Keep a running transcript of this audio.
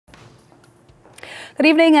Good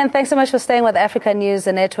evening and thanks so much for staying with Africa News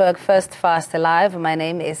Network First Fast Live. My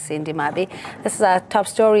name is Cindy Mabi. This is our top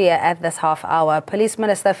story at this half hour. Police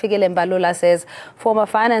Minister Fikile Mbalula says former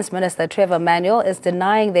Finance Minister Trevor Manuel is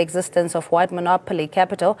denying the existence of white monopoly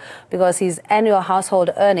capital because his annual household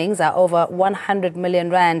earnings are over 100 million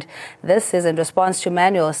rand. This is in response to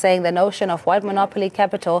Manuel saying the notion of white monopoly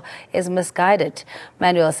capital is misguided.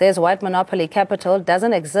 Manuel says white monopoly capital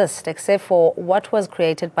doesn't exist except for what was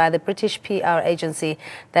created by the British PR agency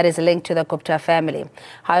that is linked to the Gupta family.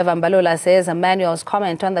 However, Mbalula says Manuel's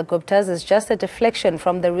comment on the Guptas is just a deflection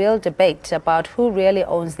from the real debate about who really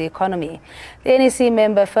owns the economy. The NEC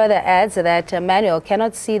member further adds that Manuel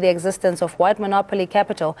cannot see the existence of white monopoly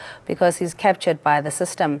capital because he's captured by the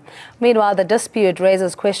system. Meanwhile, the dispute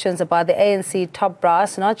raises questions about the ANC top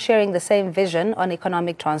brass not sharing the same vision on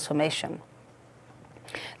economic transformation.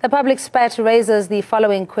 The public spat raises the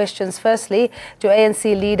following questions. Firstly, do ANC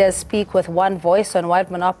leaders speak with one voice on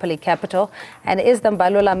white monopoly capital? And is the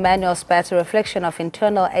Mbalula Manuel spat a reflection of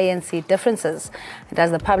internal ANC differences? And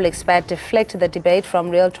does the public spat deflect the debate from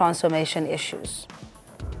real transformation issues?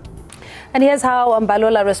 And here's how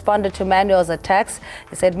Mbalula responded to Manuel's attacks.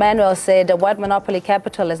 He said Manuel said white monopoly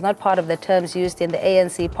capital is not part of the terms used in the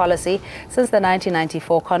ANC policy since the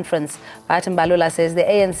 1994 conference. But Mbalula says the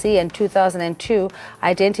ANC in 2002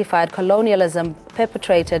 identified colonialism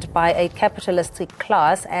perpetrated by a capitalistic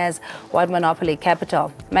class as white monopoly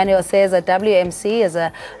capital. Manuel says that WMC is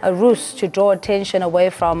a ruse to draw attention away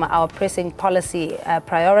from our pressing policy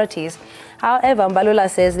priorities. However, Mbalula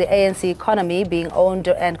says the ANC economy being owned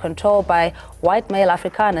and controlled by white male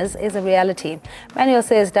Afrikaners is a reality. Manuel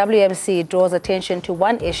says WMC draws attention to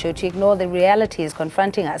one issue to ignore the realities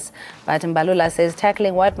confronting us. But Mbalula says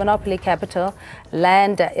tackling white monopoly capital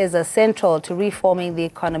land is central to reforming the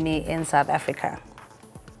economy in South Africa.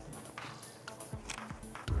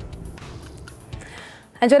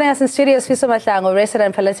 And joining us in studio is Fiso Mahlangu,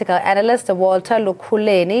 resident political analyst, Walter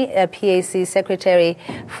Lukhuleni, PAC Secretary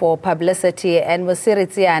for Publicity, and Musiri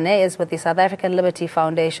Tsiane is with the South African Liberty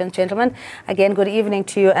Foundation. Gentlemen, again, good evening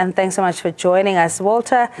to you and thanks so much for joining us.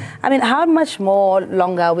 Walter, I mean, how much more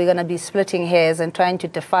longer are we going to be splitting hairs and trying to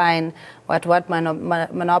define what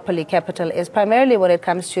monopoly capital is, primarily when it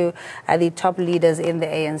comes to the top leaders in the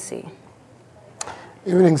ANC?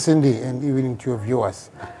 Evening, Cindy, and evening to your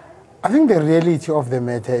viewers. I think the reality of the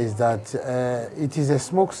matter is that it is a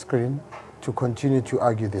smokescreen to continue to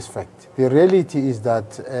argue this fact. The reality is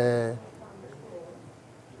that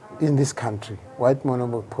in this country, white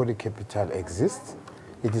monopoly capital exists.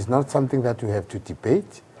 It is not something that we have to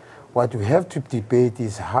debate. What we have to debate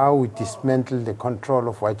is how we dismantle the control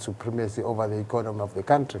of white supremacy over the economy of the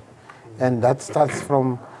country. And that starts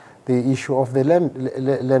from the issue of the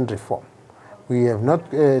land reform. We have not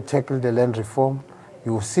tackled the land reform.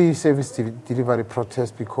 You will see service delivery protests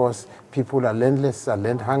because people are landless, are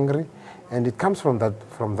land hungry, and it comes from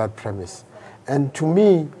that premise. And to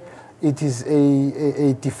me, it is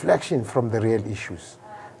a deflection from the real issues.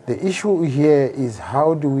 The issue here is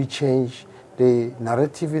how do we change the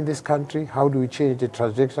narrative in this country? How do we change the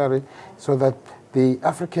trajectory so that the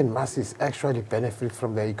African masses actually benefit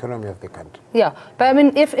from the economy of the country? Yeah, but I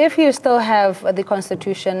mean, if you still have the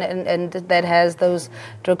constitution and that has those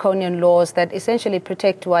draconian laws that essentially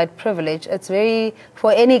protect white privilege, it's very,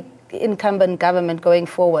 for any incumbent government going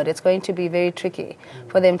forward, it's going to be very tricky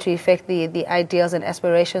for them to effect the ideals and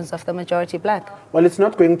aspirations of the majority black. Well, it's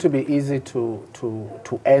not going to be easy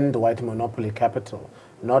to end white monopoly capital,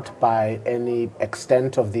 not by any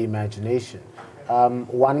extent of the imagination.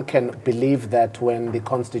 One can believe that when the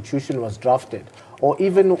Constitution was drafted, or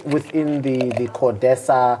even within the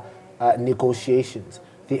CODESA negotiations,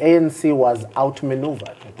 the ANC was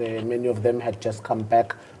outmaneuvered. Many of them had just come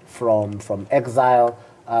back from exile.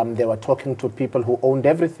 They were talking to people who owned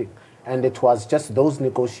everything. And it was just those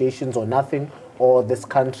negotiations or nothing, or this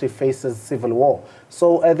country faces civil war.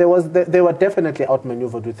 So they were definitely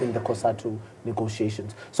outmaneuvered within the COSATU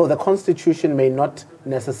negotiations. So the Constitution may not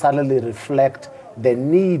necessarily reflect the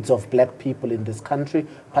needs of black people in this country,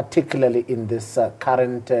 particularly in this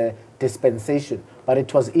current dispensation. But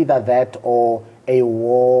it was either that or a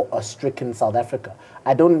war-stricken South Africa.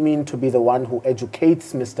 I don't mean to be the one who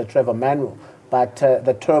educates Mr. Trevor Manuel, but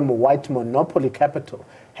the term white monopoly capital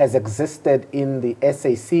has existed in the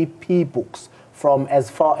SACP books from as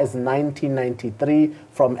far as 1993,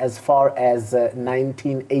 from as far as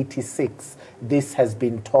 1986. This has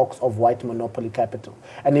been talks of white monopoly capital.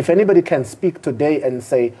 And if anybody can speak today and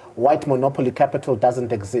say white monopoly capital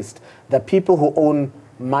doesn't exist, the people who own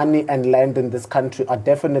money and land in this country are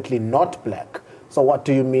definitely not black. So what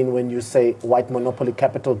do you mean when you say white monopoly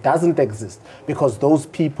capital doesn't exist? Because those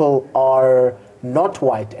people are not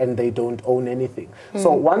white and they don't own anything.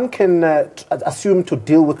 So one can assume to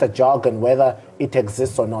deal with the jargon whether it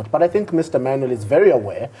exists or not. But I think Mr. Manuel is very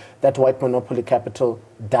aware that white monopoly capital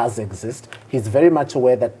does exist. He's very much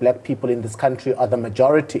aware that black people in this country are the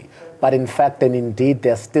majority. But in fact and indeed,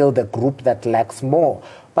 they're still the group that lacks more.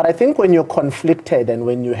 But I think when you're conflicted and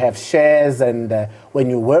when you have shares and when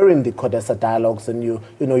you were in the CODESA dialogues and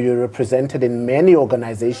you're represented in many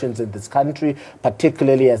organizations in this country,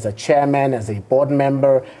 particularly as a chairman, as a board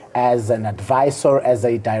member, as an advisor, as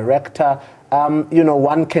a director,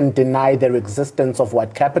 one can deny their existence of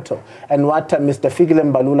white capital. And what Mr. Fikile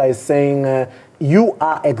Mbalula is saying, you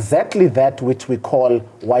are exactly that which we call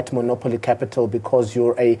white monopoly capital because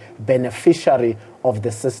you're a beneficiary of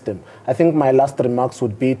the system. I think my last remarks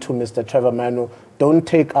would be to Mr. Trevor Manu, don't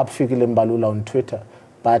take up Fikile Mbalula on Twitter.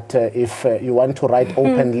 But if you want to write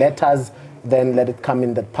open letters, then let it come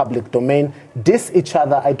in the public domain. Diss each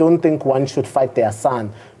other, I don't think one should fight their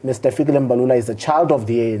son. Mr. Fikile Mbalula is a child of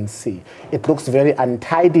the ANC. It looks very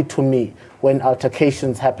untidy to me when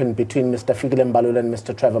altercations happen between Mr. Fikile Mbalula and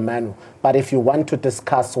Mr. Trevor Manu. But if you want to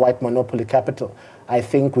discuss white monopoly capital, I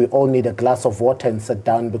think we all need a glass of water and sit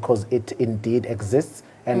down because it indeed exists.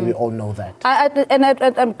 And we all know that.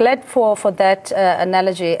 I'm glad for that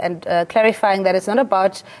analogy and clarifying that it's not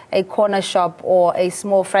about a corner shop or a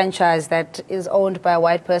small franchise that is owned by a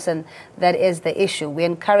white person that is the issue. We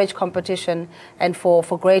encourage competition and for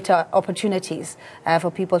greater opportunities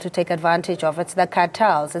for people to take advantage of. It's the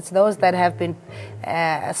cartels. It's those that have been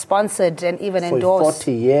sponsored and even endorsed.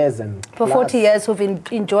 40 years and For plus. 40 years who've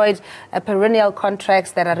enjoyed perennial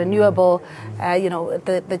contracts that are renewable,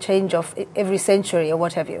 the change of every century or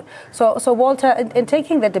what have you. So Walter, in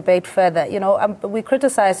taking the debate further, we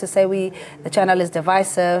criticize to say the channel is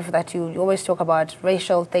divisive, that you always talk about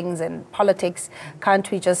racial things and politics.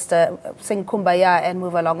 Can't we just sing Kumbaya and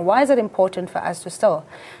move along? Why is it important for us to still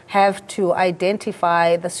have to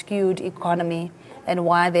identify the skewed economy and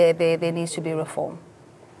why there needs to be reform?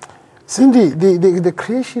 Cindy, the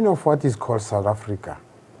creation of what is called South Africa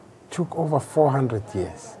took over 400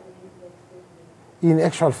 years. In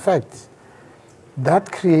actual fact,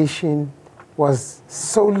 that creation was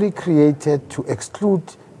solely created to exclude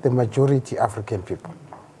the majority African people.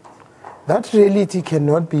 That reality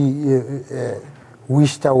cannot be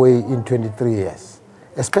wished away in 23 years,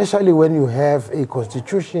 especially when you have a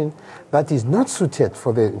constitution that is not suited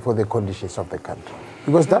for the conditions of the country.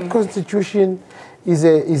 Because that constitution is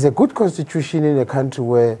a good constitution in a country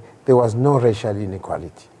where there was no racial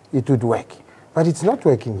inequality. It would work. But it's not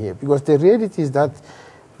working here because the reality is that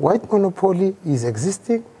white monopoly is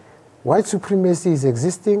existing, white supremacy is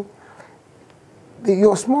existing.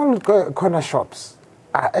 Your small corner shops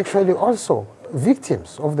are actually also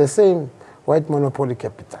victims of the same white monopoly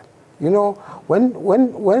capital. When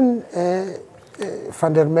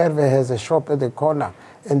Van der Merwe has a shop at the corner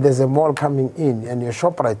and there's a mall coming in and your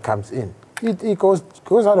ShopRite comes in, it goes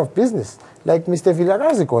out of business, like Mr.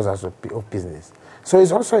 Vilakazi goes out of business. So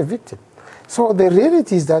he's also a victim. So the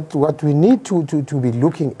reality is that what we need to be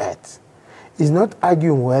looking at is not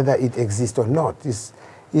arguing whether it exists or not. Is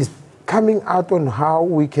coming out on how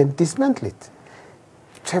we can dismantle it.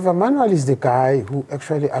 Trevor Manuel is the guy who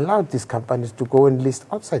actually allowed these companies to go and list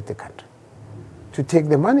outside the country, to take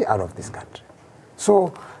the money out of this country.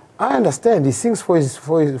 So I understand he sings for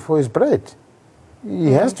his bread.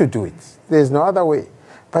 He has to do it. There's no other way.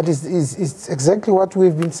 But it's exactly what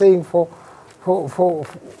we've been saying for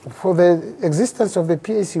the existence of the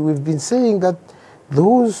PAC. We've been saying that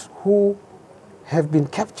those who have been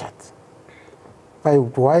captured by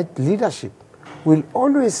white leadership will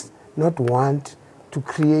always not want to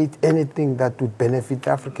create anything that would benefit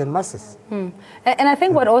the African masses. And I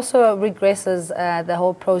think what also regresses the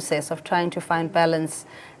whole process of trying to find balance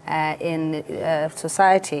in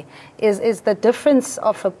society is the difference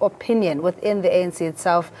of opinion within the ANC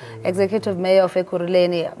itself. Executive Mayor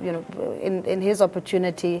Fekurileni, in his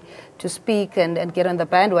opportunity to speak and get on the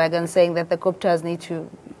bandwagon, saying that the Guptas need to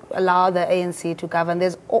allow the ANC to govern.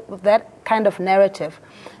 There's that kind of narrative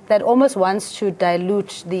that almost wants to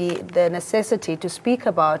dilute the necessity to speak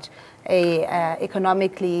about a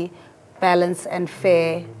economically balanced and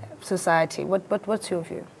fair society. What's your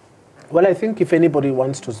view? Well, I think if anybody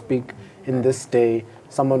wants to speak in this day,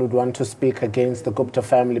 someone would want to speak against the Gupta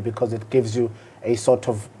family because it gives you a sort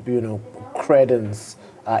of, credence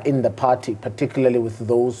in the party, particularly with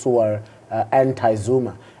those who are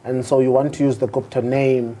anti-Zuma. And so you want to use the Gupta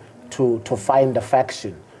name to find a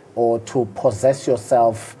faction or to possess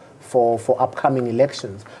yourself for upcoming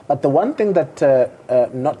elections. But the one thing that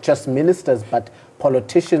not just ministers, but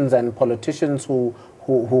politicians and politicians who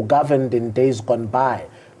governed in days gone by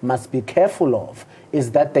must be careful of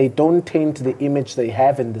is that they don't taint the image they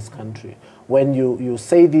have in this country. When you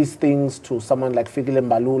say these things to someone like Fikile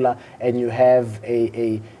Mbalula and you have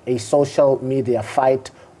a social media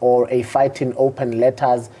fight or a fight in open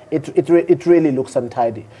letters, it really looks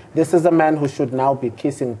untidy. This is a man who should now be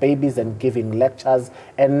kissing babies and giving lectures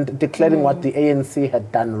and declaring what the ANC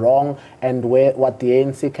had done wrong and what the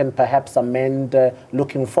ANC can perhaps amend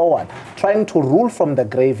looking forward. Trying to rule from the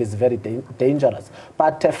grave is very dangerous.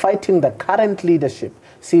 But fighting the current leadership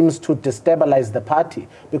seems to destabilize the party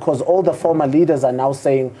because all the former leaders are now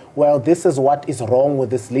saying, well, this is what is wrong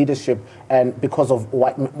with this leadership and because of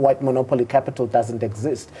white monopoly capital doesn't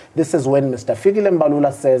exist. This is when Mr. Fikile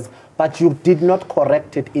Mbalula says, but you did not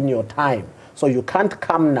correct it in your time. So you can't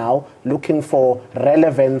come now looking for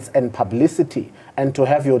relevance and publicity and to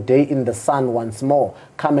have your day in the sun once more.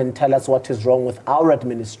 Come and tell us what is wrong with our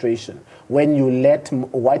administration when you let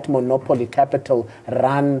white monopoly capital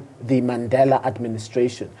run the Mandela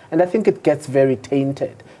administration. And I think it gets very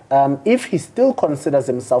tainted. If he still considers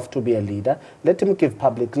himself to be a leader, let him give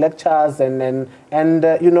public lectures and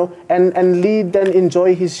lead and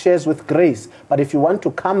enjoy his shares with grace. But if you want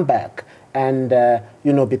to come back and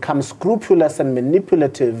become scrupulous and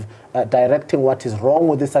manipulative, directing what is wrong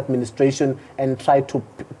with this administration and try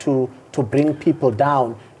to bring people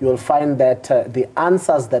down, you'll find that the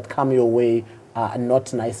answers that come your way are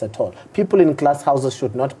not nice at all. People in glass houses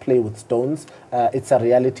should not play with stones. It's a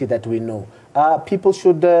reality that we know. People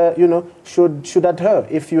should adhere.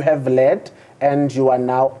 If you have led and you are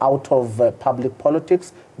now out of public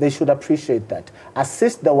politics, they should appreciate that.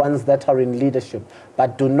 Assist the ones that are in leadership,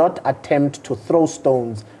 but do not attempt to throw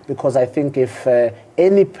stones, because I think if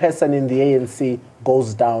any person in the ANC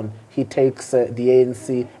goes down, he takes the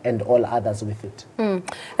ANC and all others with it.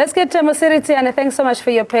 Let's get to Mosiri, and thanks so much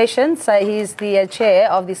for your patience. He's the chair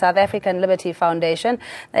of the South African Liberty Foundation.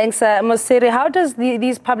 Thanks, Mosiri. How does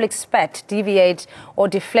these public spat deviate or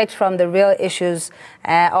deflect from the real issues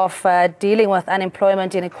of dealing with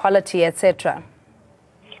unemployment, inequality, etc.?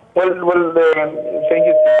 Well, thank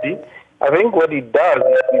you, Cindy. I think what it does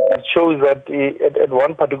is it shows that at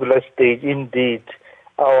one particular stage, indeed,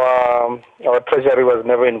 our treasury was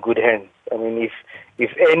never in good hands. I mean,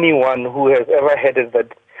 if anyone who has ever headed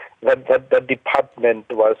that department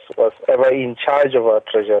was ever in charge of our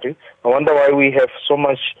treasury, I wonder why we have so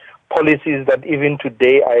much policies that even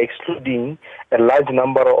today are excluding a large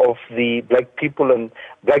number of the black people and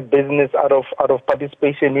black business out of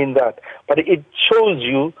participation in that. But it shows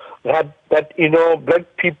you that black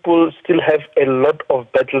people still have a lot of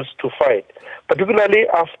battles to fight, particularly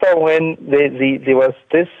after when there was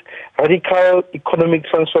this radical economic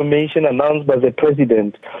transformation announced by the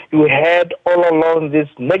president. You had all along this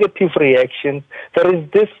negative reaction. There is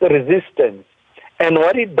this resistance. And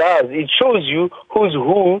what it does, it shows you who's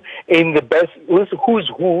who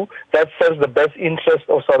that serves the best interest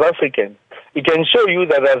of South Africans. It can show you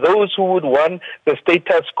that there are those who would want the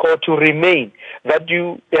status quo to remain, that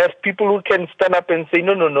you have people who can stand up and say,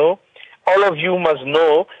 no, all of you must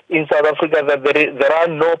know in South Africa that there are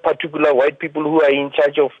no particular white people who are in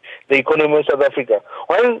charge of the economy of South Africa.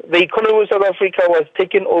 When the economy of South Africa was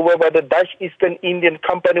taken over by the Dutch East India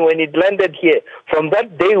Company, when it landed here, from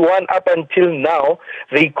that day one up until now,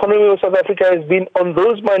 the economy of South Africa has been on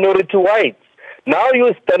those minority whites. Now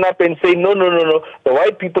you stand up and say, no, the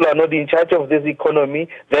white people are not in charge of this economy.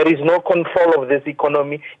 There is no control of this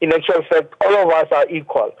economy. In actual fact, all of us are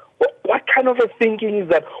equal. What kind of a thinking is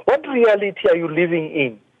that? What reality are you living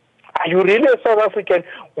in? Are you really a South African?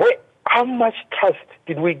 How much trust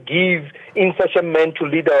did we give in such a man to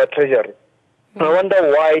lead our treasury? I wonder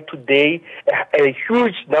why today a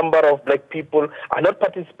huge number of black people are not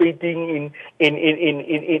participating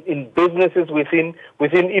in businesses within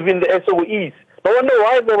even the SOEs. I wonder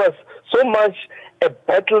why there was so much a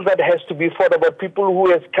battle that has to be fought about people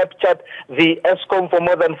who has captured the ESCOM for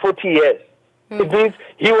more than 40 years. It means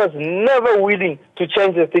he was never willing to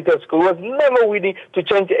change the status quo. He was never willing to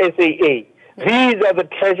change the SAA. These are the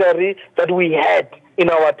treasury that we had in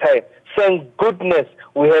our time. Thank goodness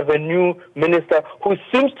we have a new minister who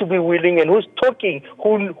seems to be willing and who's talking,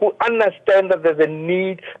 who understands that there's a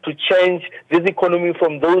need to change this economy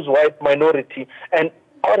from those white minority and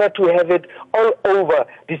order to have it all over,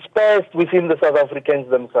 dispersed within the South Africans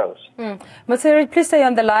themselves. Mosiri, please stay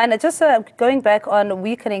on the line. Just going back on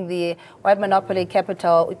weakening the white monopoly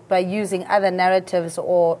capital by using other narratives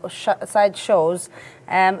or side shows,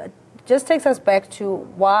 just takes us back to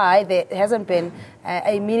why there hasn't been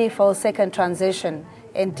a meaningful second transition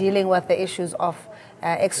in dealing with the issues of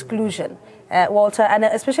exclusion, Walter, and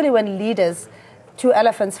especially when leaders two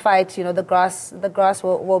elephants fight, the grass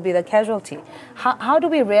will be the casualty. How do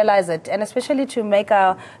we realize it? And especially to make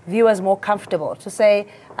our viewers more comfortable, to say,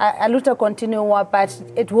 aluta continua, but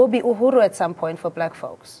it will be uhuru at some point for black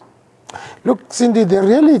folks. Look, Cindy, the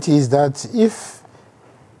reality is that if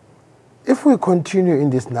we continue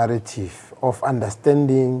in this narrative of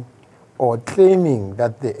understanding or claiming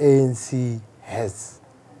that the ANC has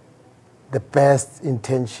the best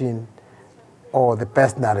intention or the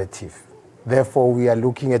best narrative, therefore we are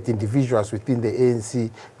looking at individuals within the ANC,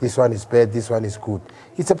 this one is bad, this one is good,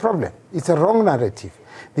 it's a problem. It's a wrong narrative.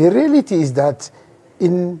 The reality is that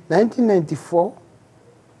in 1994,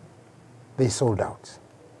 they sold out.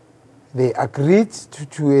 They agreed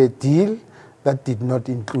to a deal that did not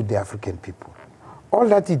include the African people. All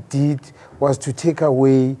that it did was to take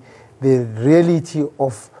away the reality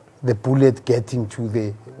of the bullet getting to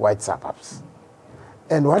the white suburbs.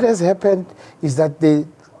 And what has happened is that the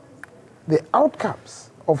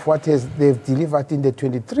outcomes of what they've delivered in the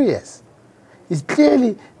 23 years is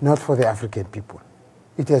clearly not for the African people.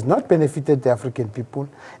 It has not benefited the African people,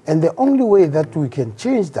 and the only way that we can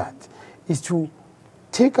change that is to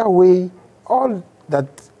take away all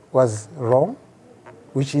that was wrong,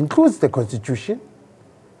 which includes the Constitution,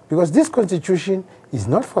 because this Constitution is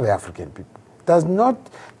not for the African people. It does not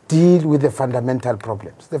deal with the fundamental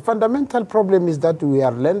problems. The fundamental problem is that we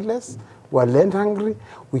are landless, we are land hungry,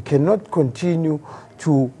 we cannot continue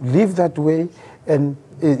to live that way, and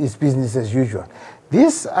it's business as usual.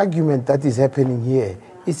 This argument that is happening here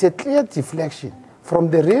is a clear deflection from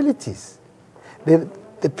the realities.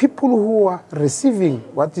 The people who are receiving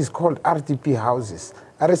what is called RDP houses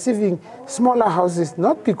are receiving smaller houses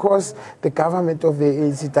not because the government of the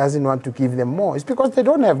ANC doesn't want to give them more, it's because they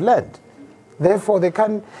don't have land. Therefore, they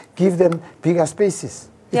can't give them bigger spaces.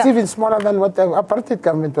 It's even smaller than what the apartheid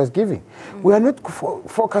government was giving. We are not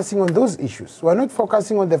focusing on those issues. We are not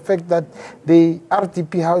focusing on the fact that the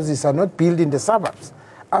RDP houses are not built in the suburbs.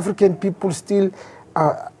 African people still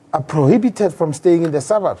are prohibited from staying in the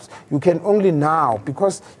suburbs. You can only now,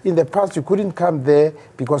 because in the past you couldn't come there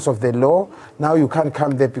because of the law, now you can't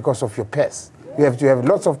come there because of your purse. You have to have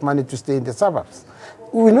lots of money to stay in the suburbs.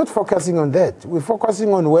 We're not focusing on that. We're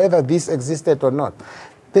focusing on whether this existed or not.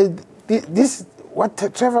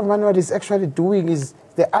 What Trevor Manuel is actually doing is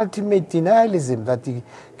the ultimate denialism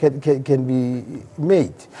that can be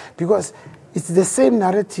made, because it's the same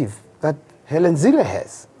narrative that Helen Zille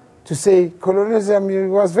has, to say colonialism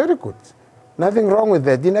was very good. Nothing wrong with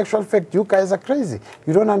that. In actual fact, you guys are crazy.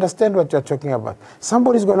 You don't understand what you're talking about.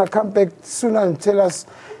 Somebody's going to come back sooner and tell us,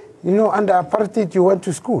 under apartheid you went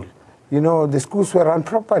to school. The schools were run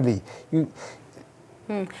properly. You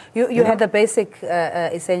had the basic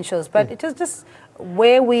essentials, but it is just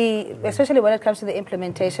where we, especially when it comes to the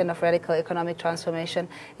implementation of radical economic transformation,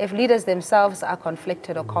 if leaders themselves are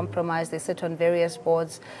conflicted or compromised, they sit on various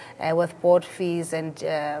boards with board fees and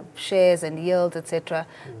shares and yields, etc.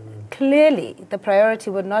 Clearly, the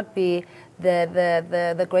priority would not be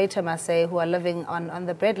the greater Maasai who are living on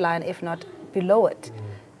the breadline, if not below it.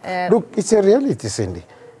 Look, it's a reality, Cindy.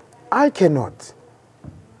 I cannot,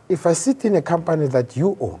 if I sit in a company that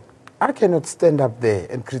you own, I cannot stand up there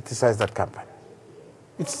and criticize that company.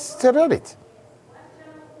 It's a reality.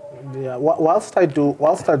 Yeah, whilst I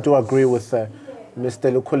do agree with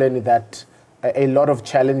Mr. Lukuleni that a lot of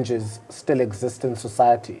challenges still exist in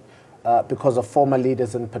society because of former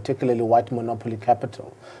leaders and particularly white monopoly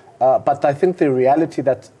capital. But I think the reality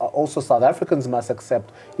that also South Africans must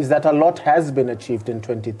accept is that a lot has been achieved in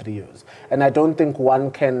 23 years. And I don't think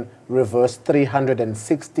one can reverse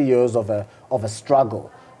 360 years of a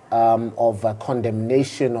struggle, of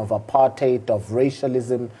condemnation, of apartheid, of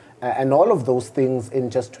racialism, and all of those things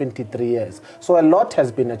in just 23 years. So a lot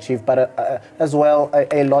has been achieved, but as well,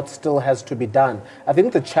 a lot still has to be done. I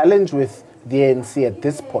think the challenge with the ANC at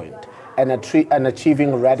this point and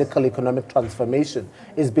achieving radical economic transformation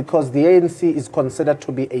is because the ANC is considered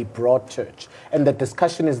to be a broad church. And the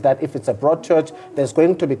discussion is that if it's a broad church, there's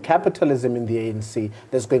going to be capitalism in the ANC,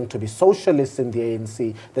 there's going to be socialists in the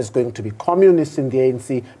ANC, there's going to be communists in the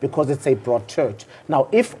ANC, because it's a broad church. Now,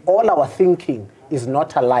 if all our thinking is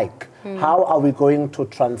not alike, how are we going to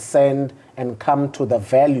transcend and come to the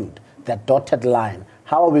valued, that dotted line?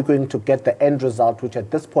 How are we going to get the end result, which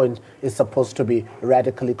at this point is supposed to be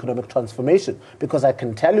radical economic transformation? Because I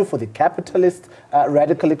can tell you for the capitalists,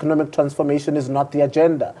 radical economic transformation is not the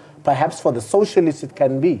agenda. Perhaps for the socialists it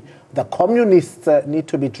can be. The communists need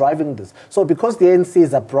to be driving this. So because the ANC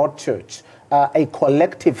is a broad church, a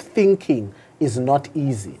collective thinking is not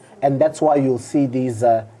easy. And that's why you'll see these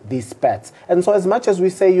spats. And so as much as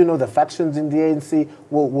we say, you know, the factions in the ANC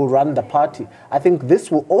will run the party, I think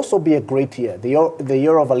this will also be a great year. The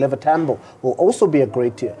year of Oliver Tambo will also be a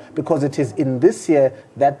great year, because it is in this year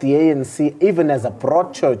that the ANC, even as a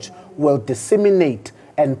broad church, will disseminate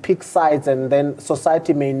and pick sides, and then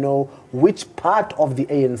society may know which part of the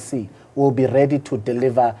ANC will be ready to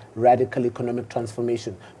deliver radical economic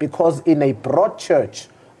transformation. Because in a broad church,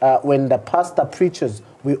 when the pastor preaches,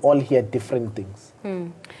 we all hear different things.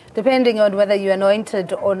 Depending on whether you're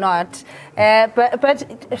anointed or not.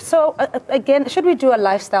 So again, should we do a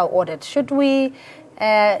lifestyle audit? Should we,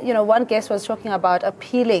 you know, one guest was talking about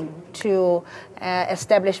appealing to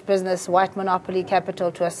established business, white monopoly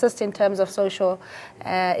capital, to assist in terms of social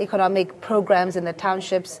economic programs in the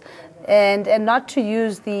townships, and not to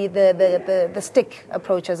use the stick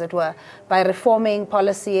approach, as it were, by reforming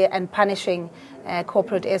policy and punishing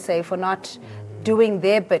corporate SA for not doing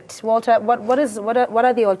their bit. Walter, what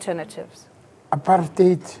are the alternatives?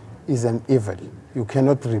 Apartheid is an evil. You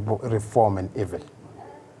cannot reform an evil.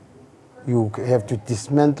 You have to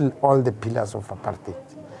dismantle all the pillars of apartheid.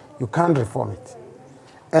 You can't reform it.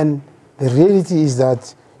 And the reality is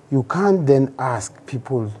that you can't then ask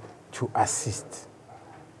people to assist,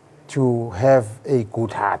 to have a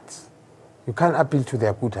good heart. You can't appeal to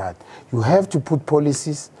their good heart. You have to put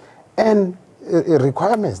policies and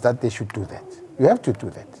requirements that they should do that. You have to do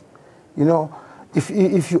that. You know,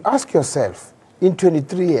 if you ask yourself, in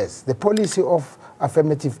 23 years, the policy of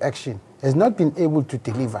affirmative action has not been able to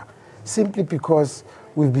deliver, simply because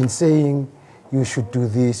we've been saying you should do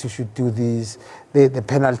this, you should do this. The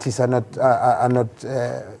penalties are not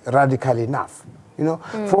radical enough. You know,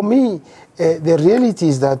 for me, the reality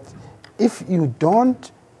is that if you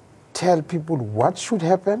don't tell people what should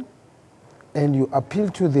happen, and you appeal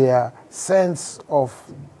to their sense of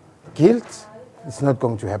guilt, it's not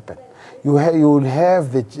going to happen. You will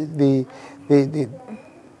have the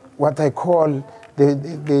what I call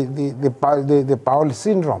the Paul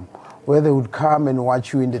syndrome, where they would come and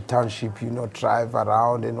watch you in the township, you know, drive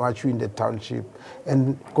around and watch you in the township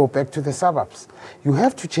and go back to the suburbs. You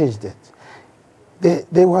have to change that.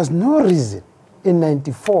 There was no reason in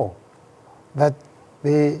 '94 that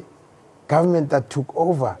the government that took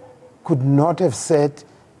over could not have said,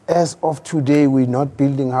 as of today, we're not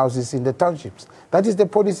building houses in the townships. That is the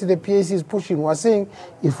policy the PAC is pushing. We're saying,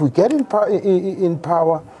 if we get in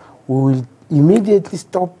power, we will immediately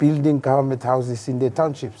stop building government houses in the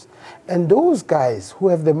townships. And those guys who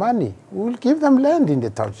have the money, we'll give them land in the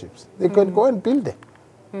townships. They can go and build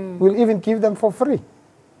them. We'll even give them for free.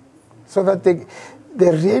 So that the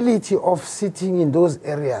reality of sitting in those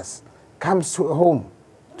areas comes to home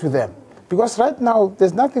to them. Because right now,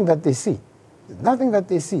 there's nothing that they see. Nothing that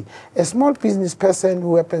they see. A small business person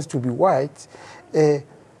who happens to be white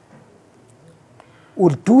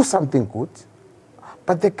will do something good,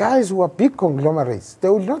 but the guys who are big conglomerates, they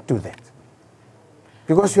will not do that.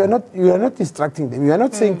 Because you are not instructing them. You are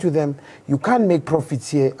not saying to them, you can't make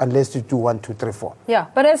profits here unless you do 1, 2, 3, 4. Yeah,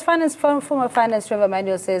 but as former finance driver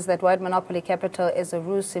Manuel says that white monopoly capital is a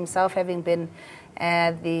ruse, himself having been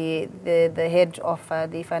the head of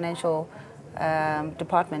the financial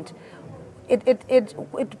department.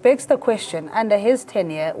 It begs the question, under his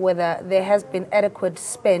tenure, whether there has been adequate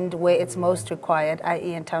spend where it's most required,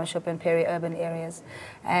 i.e. in township and peri-urban areas.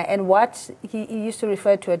 And what he used to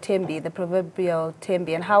refer to a Tembi, the proverbial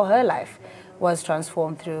Tembi, and how her life was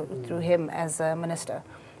transformed through him as a minister.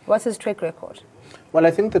 What's his track record? Well,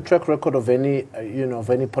 I think the track record of any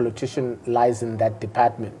politician lies in that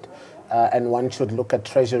department. And one should look at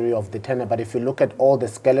Treasury of the tenure. But if you look at all the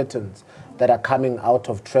skeletons that are coming out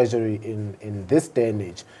of Treasury in this day and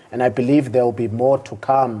age, and I believe there will be more to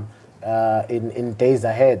come in days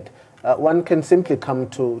ahead, one can simply come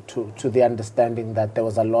to the understanding that there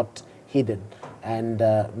was a lot hidden. And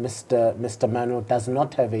Mr. Manuel does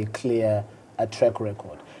not have a clear track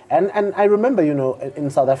record. And I remember, in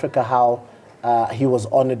South Africa, how he was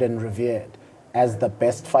honored and revered as the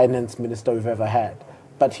best finance minister we've ever had.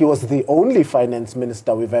 But he was the only finance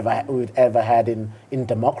minister we've ever had in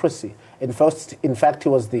democracy. In fact, he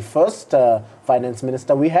was the first finance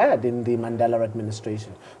minister we had in the Mandela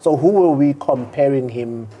administration. So who were we comparing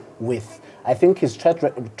him with? I think his track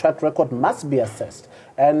record must be assessed.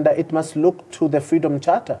 And it must look to the Freedom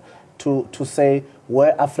Charter to say,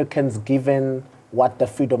 were Africans given what the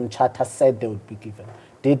Freedom Charter said they would be given?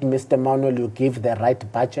 Did Mr. Manuel, you give the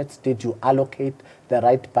right budgets? Did you allocate the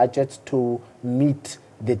right budgets to meet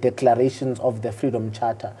the declarations of the Freedom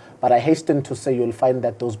Charter? But I hasten to say you'll find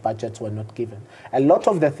that those budgets were not given. A lot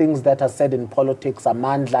of the things that are said in politics,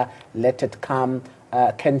 Amandla, let it come,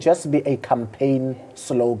 can just be a campaign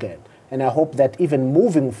slogan. And I hope that even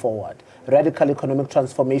moving forward, radical economic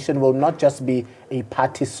transformation will not just be a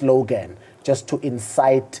party slogan, just to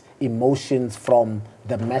incite emotions from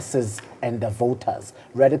the masses and the voters.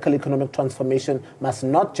 Radical economic transformation must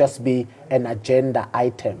not just be an agenda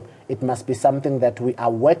item. It must be something that we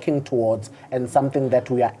are working towards and something that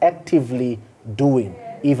we are actively doing,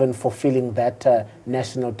 even fulfilling that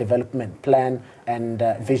National Development Plan and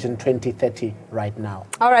Vision 2030 right now.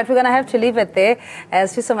 All right, we're going to have to leave it there.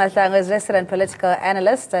 As Fiso Mahlangu is resident political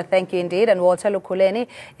analyst, thank you indeed. And Walter Lukuleni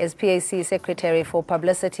is PAC Secretary for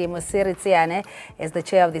Publicity. Musiri Tsiane is the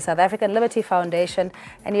chair of the South African Liberty Foundation.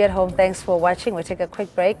 And you at home, thanks for watching. We'll take a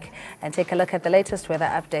quick break and take a look at the latest weather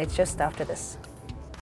updates just after this.